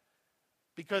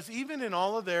 Because even in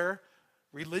all of their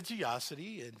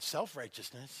religiosity and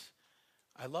self-righteousness,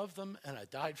 I love them and I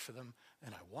died for them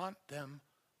and I want them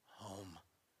home.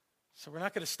 So we're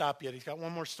not going to stop yet. He's got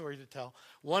one more story to tell.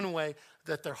 One way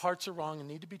that their hearts are wrong and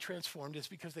need to be transformed is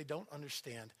because they don't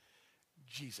understand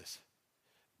Jesus.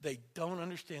 They don't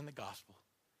understand the gospel.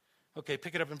 Okay,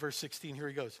 pick it up in verse 16. Here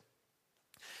he goes.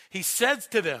 He said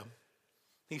to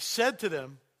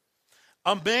them,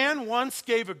 a man once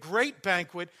gave a great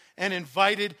banquet and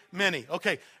invited many.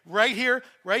 Okay, right here,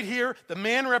 the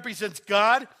man represents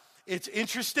God. It's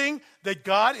interesting that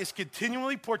God is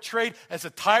continually portrayed as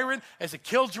a tyrant, as a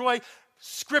killjoy.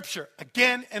 Scripture,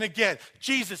 again and again.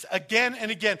 Jesus, again and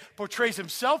again, portrays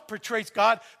himself, portrays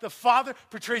God the Father,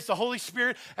 portrays the Holy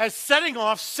Spirit as setting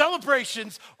off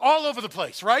celebrations all over the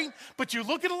place, right? But you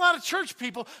look at a lot of church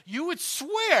people, you would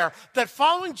swear that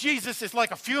following Jesus is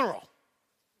like a funeral.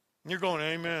 And you're going,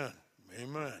 amen,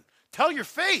 amen. Tell your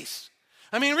face.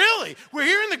 I mean, really, we're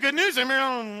hearing the good news. I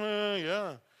mean,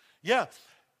 yeah.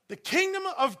 The kingdom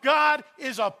of God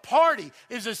is a party,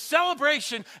 is a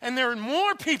celebration, and there are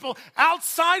more people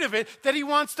outside of it that he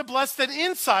wants to bless than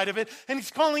inside of it. And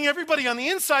he's calling everybody on the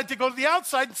inside to go to the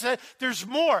outside and say, there's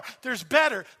more, there's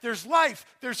better, there's life,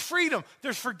 there's freedom,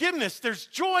 there's forgiveness, there's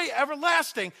joy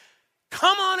everlasting.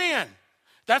 Come on in.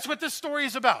 That's what this story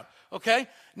is about, okay?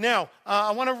 Now,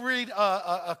 I want to read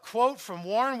a quote from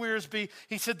Warren Wiersbe.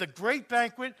 He said, the great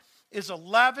banquet is a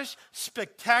lavish,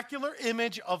 spectacular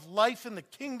image of life in the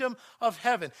kingdom of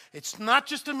heaven. It's not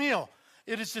just a meal.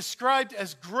 It is described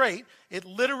as great. It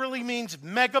literally means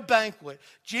mega banquet.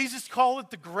 Jesus called it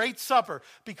the Great Supper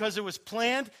because it was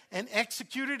planned and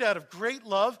executed out of great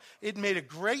love. It made a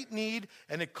great need,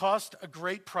 and it cost a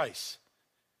great price.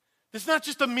 It's not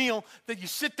just a meal that you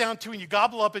sit down to and you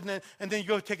gobble up and then you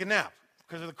go take a nap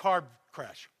because of the car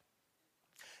crash.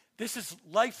 This is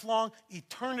lifelong,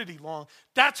 eternity long.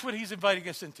 That's what he's inviting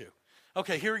us into.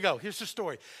 Okay, here we go. Here's the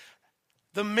story.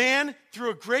 The man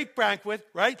threw a great banquet,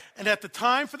 right? And at the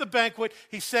time for the banquet,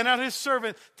 he sent out his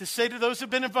servant to say to those who have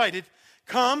been invited,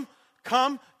 come.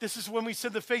 This is when we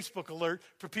send the Facebook alert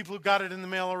for people who got it in the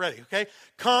mail already, okay?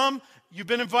 Come, you've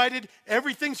been invited,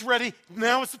 everything's ready,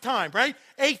 now is the time, right?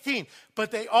 18,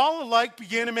 but they all alike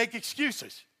began to make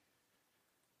excuses.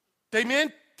 They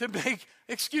meant to make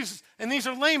excuses, and these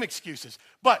are lame excuses.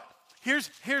 But here's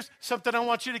something I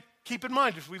want you to keep in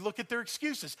mind as we look at their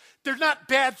excuses. They're not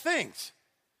bad things.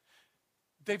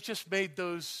 They've just made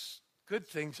those good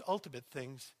things ultimate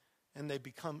things, and they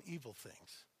become evil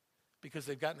things because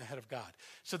they've gotten ahead of God.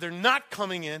 So they're not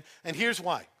coming in, and here's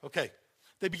why. Okay,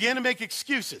 they began to make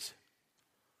excuses.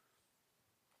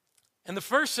 And the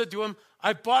first said to him,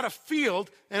 I bought a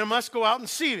field, and I must go out and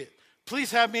seed it.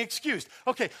 Please have me excused.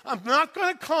 Okay, I'm not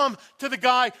going to come to the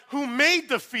guy who made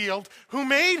the field, who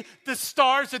made the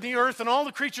stars and the earth and all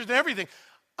the creatures and everything,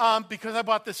 because I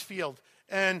bought this field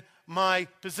and my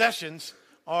possessions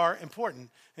are important.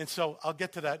 And so I'll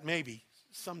get to that maybe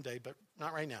someday, but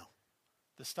not right now.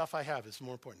 The stuff I have is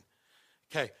more important.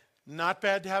 Okay, not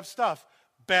bad to have stuff.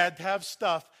 Bad to have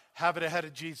stuff. Have it ahead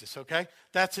of Jesus, okay?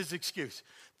 That's his excuse.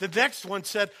 The next one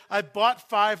said, I bought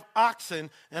 5 oxen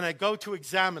and I go to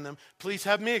examine them. Please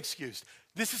have me excused.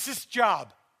 This is his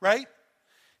job, right?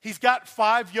 He's got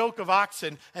 5 yoke of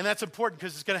oxen, and that's important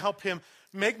because it's going to help him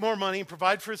make more money and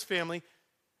provide for his family.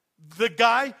 The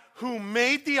guy who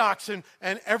made the oxen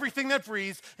and everything that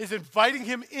breathes is inviting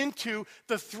him into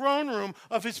the throne room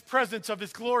of his presence, of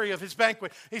his glory, of his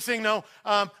banquet. He's saying, no,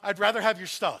 I'd rather have your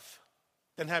stuff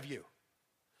than have you.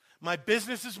 My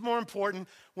business is more important.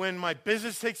 When my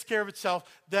business takes care of itself,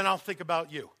 then I'll think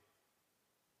about you.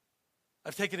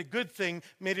 I've taken a good thing,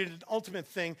 made it an ultimate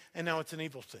thing, and now it's an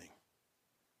evil thing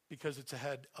because it's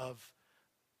ahead of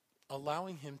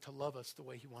allowing him to love us the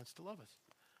way he wants to love us.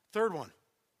 Third one.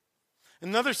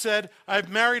 Another said, I've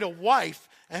married a wife,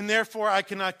 and therefore I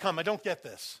cannot come. I don't get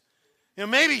this.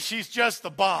 Maybe she's just the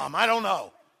bomb. I don't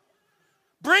know.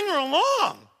 Bring her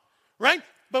along, right?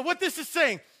 But what this is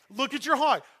saying, look at your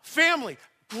heart. Family,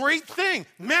 great thing.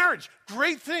 Marriage,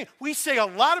 great thing. We say a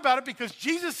lot about it because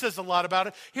Jesus says a lot about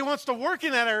it. He wants to work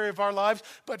in that area of our lives.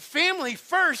 But family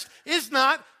first is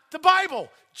not the Bible.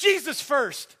 Jesus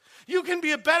first. You can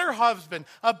be a better husband,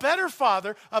 a better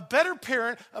father, a better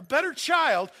parent, a better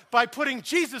child by putting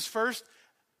Jesus first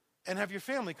and have your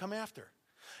family come after.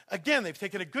 Again, they've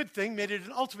taken a good thing, made it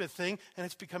an ultimate thing, and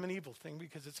it's become an evil thing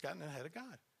because it's gotten ahead of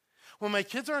God. When my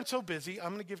kids aren't so busy, I'm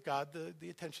going to give God the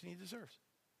attention he deserves.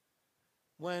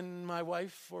 When my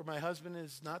wife or my husband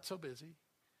is not so busy,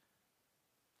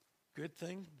 good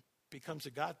thing becomes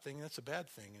a God thing. That's a bad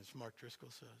thing, as Mark Driscoll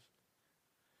says.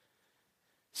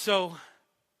 So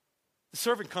the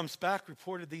servant comes back,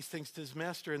 reported these things to his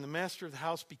master, and the master of the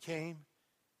house became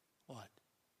what?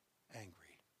 Angry.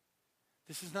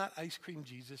 This is not ice cream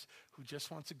Jesus who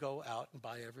just wants to go out and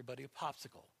buy everybody a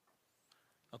popsicle.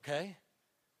 Okay?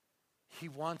 He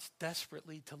wants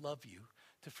desperately to love you,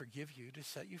 to forgive you, to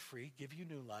set you free, give you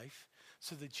new life,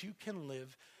 so that you can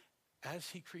live as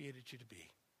he created you to be.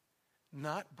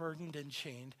 Not burdened and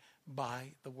chained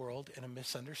by the world and a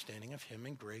misunderstanding of him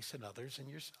and grace and others and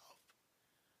yourself.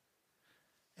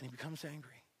 And he becomes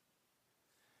angry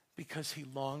because he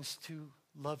longs to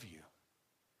love you,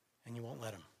 and you won't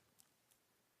let him.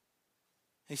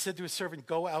 He said to his servant,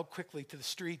 go out quickly to the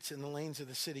streets and the lanes of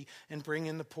the city and bring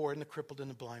in the poor and the crippled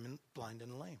and the blind and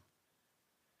the lame.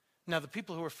 Now, the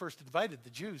people who were first invited, the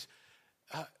Jews,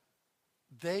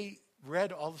 they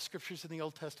read all the scriptures in the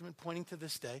Old Testament pointing to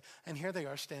this day, and here they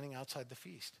are standing outside the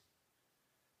feast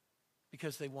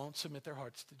because they won't submit their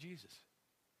hearts to Jesus.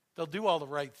 They'll do all the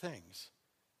right things,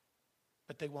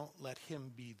 but they won't let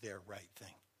him be their right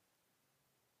thing.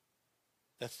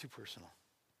 That's too personal.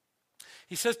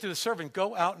 He says to the servant,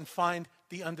 go out and find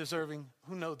the undeserving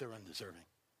who know they're undeserving.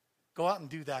 Go out and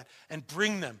do that and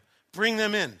bring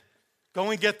them in.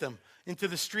 Go and get them into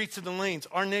the streets and the lanes,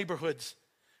 our neighborhoods.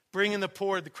 Bring in the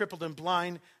poor, the crippled and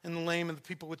blind and the lame and the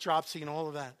people with dropsy and all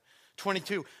of that.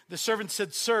 22, the servant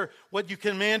said, sir, what you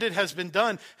commanded has been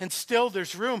done, and still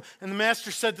there's room. And the master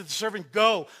said to the servant,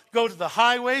 go to the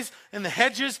highways and the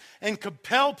hedges and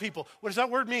compel people. What does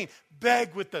that word mean?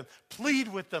 Beg with them,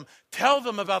 plead with them, tell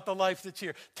them about the life that's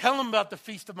here. Tell them about the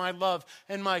feast of my love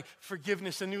and my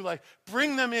forgiveness and new life.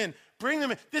 Bring them in.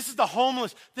 This is the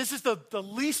homeless. This is the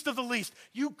least of the least.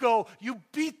 You go, you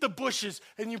beat the bushes,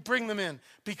 and you bring them in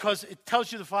because it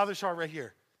tells you the Father's heart right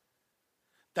here.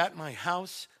 That my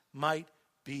house might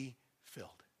be filled.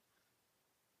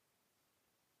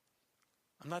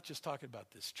 I'm not just talking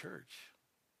about this church.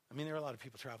 I mean, there are a lot of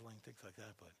people traveling, things like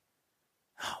that, but,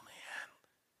 oh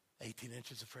man, 18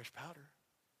 inches of fresh powder.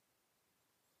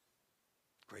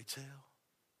 Great sale.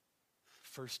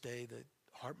 First day that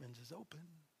Hartman's is open.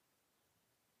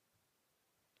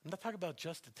 I'm not talking about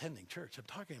just attending church. I'm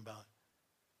talking about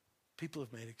people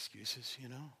who've made excuses,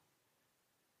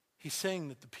 He's saying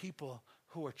that the people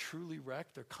who are truly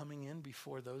wrecked are coming in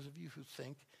before those of you who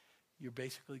think you're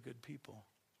basically good people,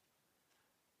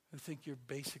 who think you're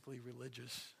basically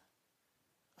religious.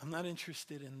 I'm not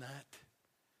interested in that.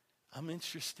 I'm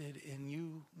interested in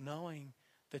you knowing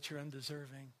that you're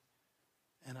undeserving,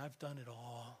 and I've done it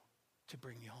all to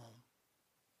bring you home,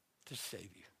 to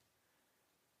save you.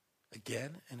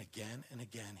 Again and again and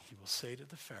again, he will say to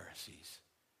the Pharisees,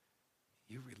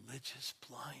 you religious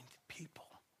blind people.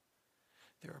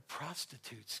 There are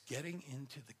prostitutes getting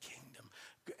into the kingdom.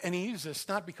 And he uses this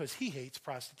not because he hates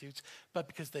prostitutes, but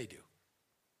because they do.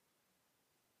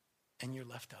 And you're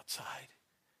left outside,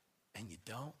 and you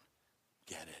don't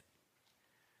get it.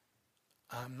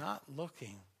 I'm not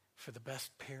looking for the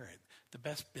best parent, the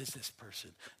best business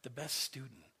person, the best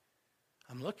student.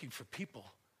 I'm looking for people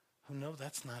who know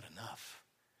that's not enough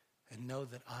and know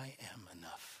that I am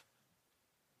enough.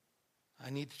 I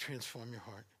need to transform your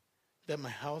heart, that my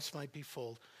house might be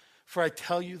full. For I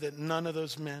tell you that none of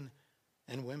those men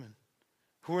and women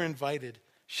who are invited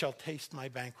shall taste my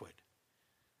banquet.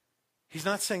 He's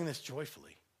not saying this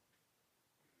joyfully.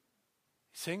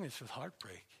 He's saying this with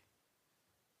heartbreak.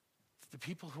 The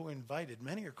people who are invited,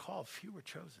 many are called, few are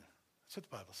chosen. That's what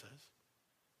the Bible says.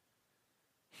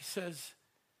 He says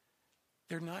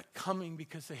they're not coming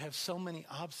because they have so many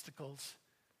obstacles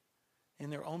in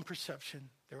their own perception,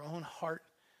 their own heart,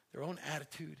 their own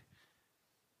attitude.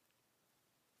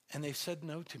 And they've said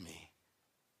no to me.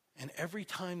 And every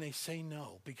time they say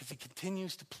no, because he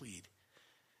continues to plead,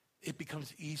 it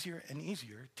becomes easier and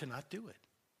easier to not do it.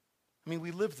 I mean,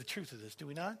 we live the truth of this, do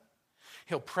we not?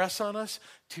 He'll press on us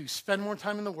to spend more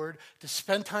time in the Word, to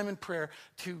spend time in prayer,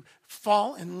 to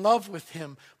fall in love with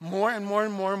him more and more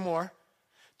and more and more,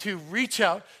 to reach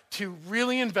out, to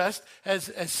really invest,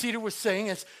 as Cedar was saying,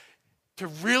 as to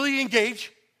really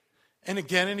engage. And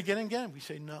again and again and again, we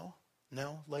say, no,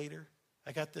 later.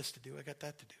 I got this to do. I got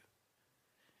that to do.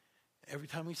 Every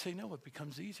time we say no, it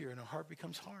becomes easier and our heart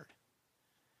becomes hard.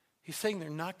 He's saying they're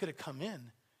not going to come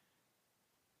in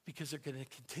because they're going to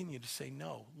continue to say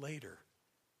no later.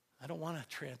 I don't want a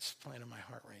transplant in my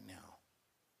heart right now.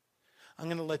 I'm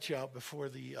going to let you out before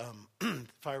the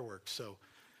fireworks, so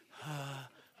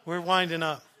we're winding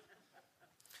up.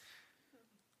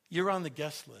 You're on the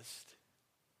guest list.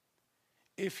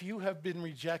 If you have been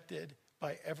rejected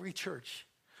by every church,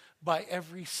 by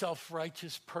every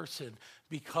self-righteous person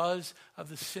because of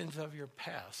the sins of your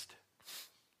past,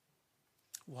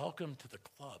 welcome to the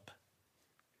club.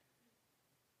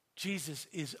 Jesus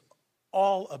is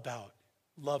all about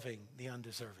loving the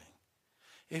undeserving.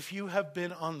 If you have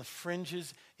been on the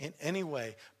fringes in any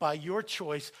way, by your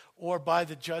choice or by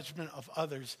the judgment of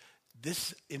others,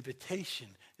 this invitation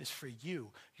is for you.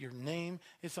 Your name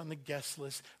is on the guest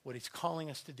list. What he's calling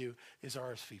us to do is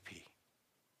RSVP.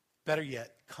 Better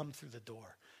yet, come through the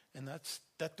door. And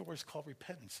that door is called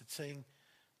repentance. It's saying,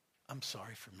 I'm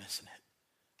sorry for missing it.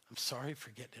 I'm sorry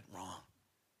for getting it wrong.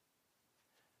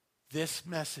 This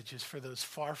message is for those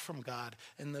far from God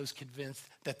and those convinced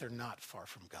that they're not far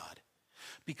from God.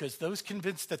 Because those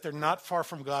convinced that they're not far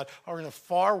from God are in a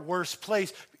far worse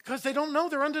place because they don't know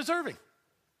they're undeserving.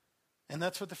 And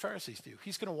that's what the Pharisees do.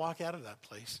 He's going to walk out of that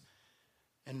place.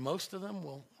 And most of them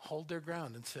will hold their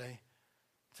ground and say,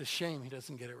 it's a shame he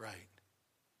doesn't get it right.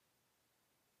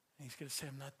 And he's going to say,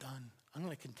 I'm not done. I'm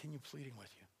going to continue pleading with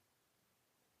you.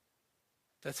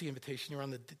 That's the invitation. You're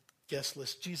on the guest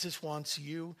list. Jesus wants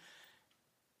you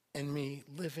and me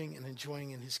living and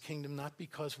enjoying in his kingdom, not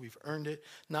because we've earned it,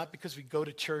 not because we go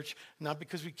to church, not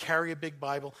because we carry a big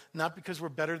Bible, not because we're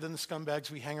better than the scumbags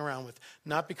we hang around with,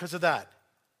 not because of that,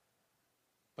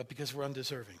 but because we're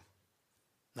undeserving.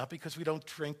 Not because we don't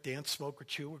drink, dance, smoke, or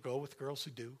chew, or go with girls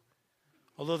who do.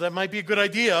 Although that might be a good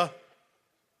idea.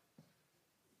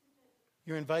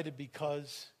 You're invited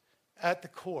because at the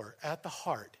core, at the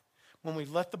heart, when we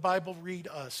let the Bible read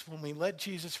us, when we let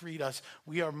Jesus read us,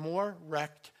 we are more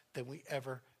wrecked than we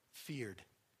ever feared.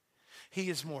 He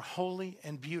is more holy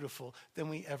and beautiful than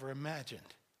we ever imagined.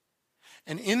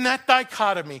 And in that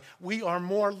dichotomy, we are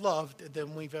more loved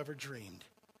than we've ever dreamed.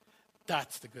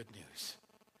 That's the good news.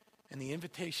 And the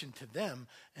invitation to them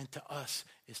and to us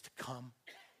is to come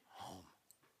home.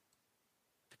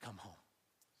 To come home.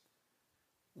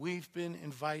 We've been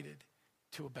invited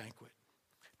to a banquet.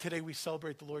 Today we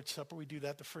celebrate the Lord's Supper. We do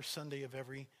that the first Sunday of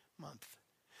every month.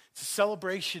 It's a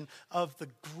celebration of the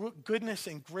goodness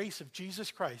and grace of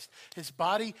Jesus Christ, his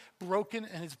body broken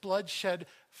and his blood shed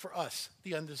for us,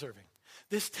 the undeserving.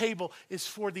 This table is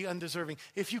for the undeserving.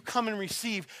 If you come and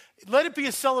receive, let it be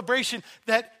a celebration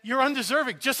that you're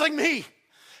undeserving, just like me.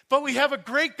 But we have a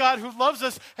great God who loves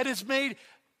us and has made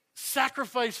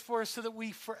sacrifice for us so that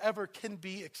we forever can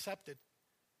be accepted.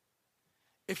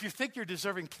 If you think you're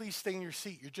deserving, please stay in your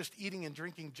seat. You're just eating and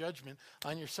drinking judgment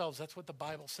on yourselves. That's what the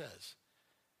Bible says.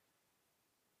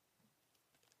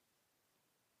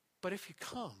 But if you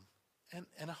come,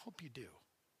 and I hope you do,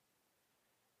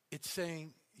 it's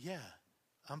saying, yeah,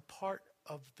 I'm part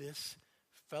of this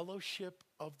fellowship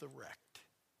of the wrecked,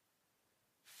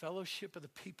 fellowship of the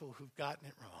people who've gotten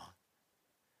it wrong.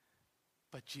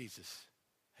 But Jesus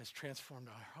has transformed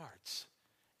our hearts,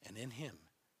 and in him,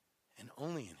 and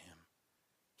only in him,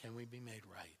 can we be made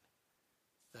right.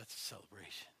 That's a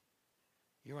celebration.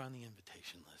 You're on the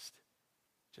invitation list,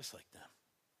 just like them,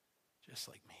 just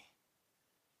like me.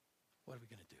 What are we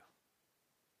going to do?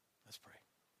 Let's pray.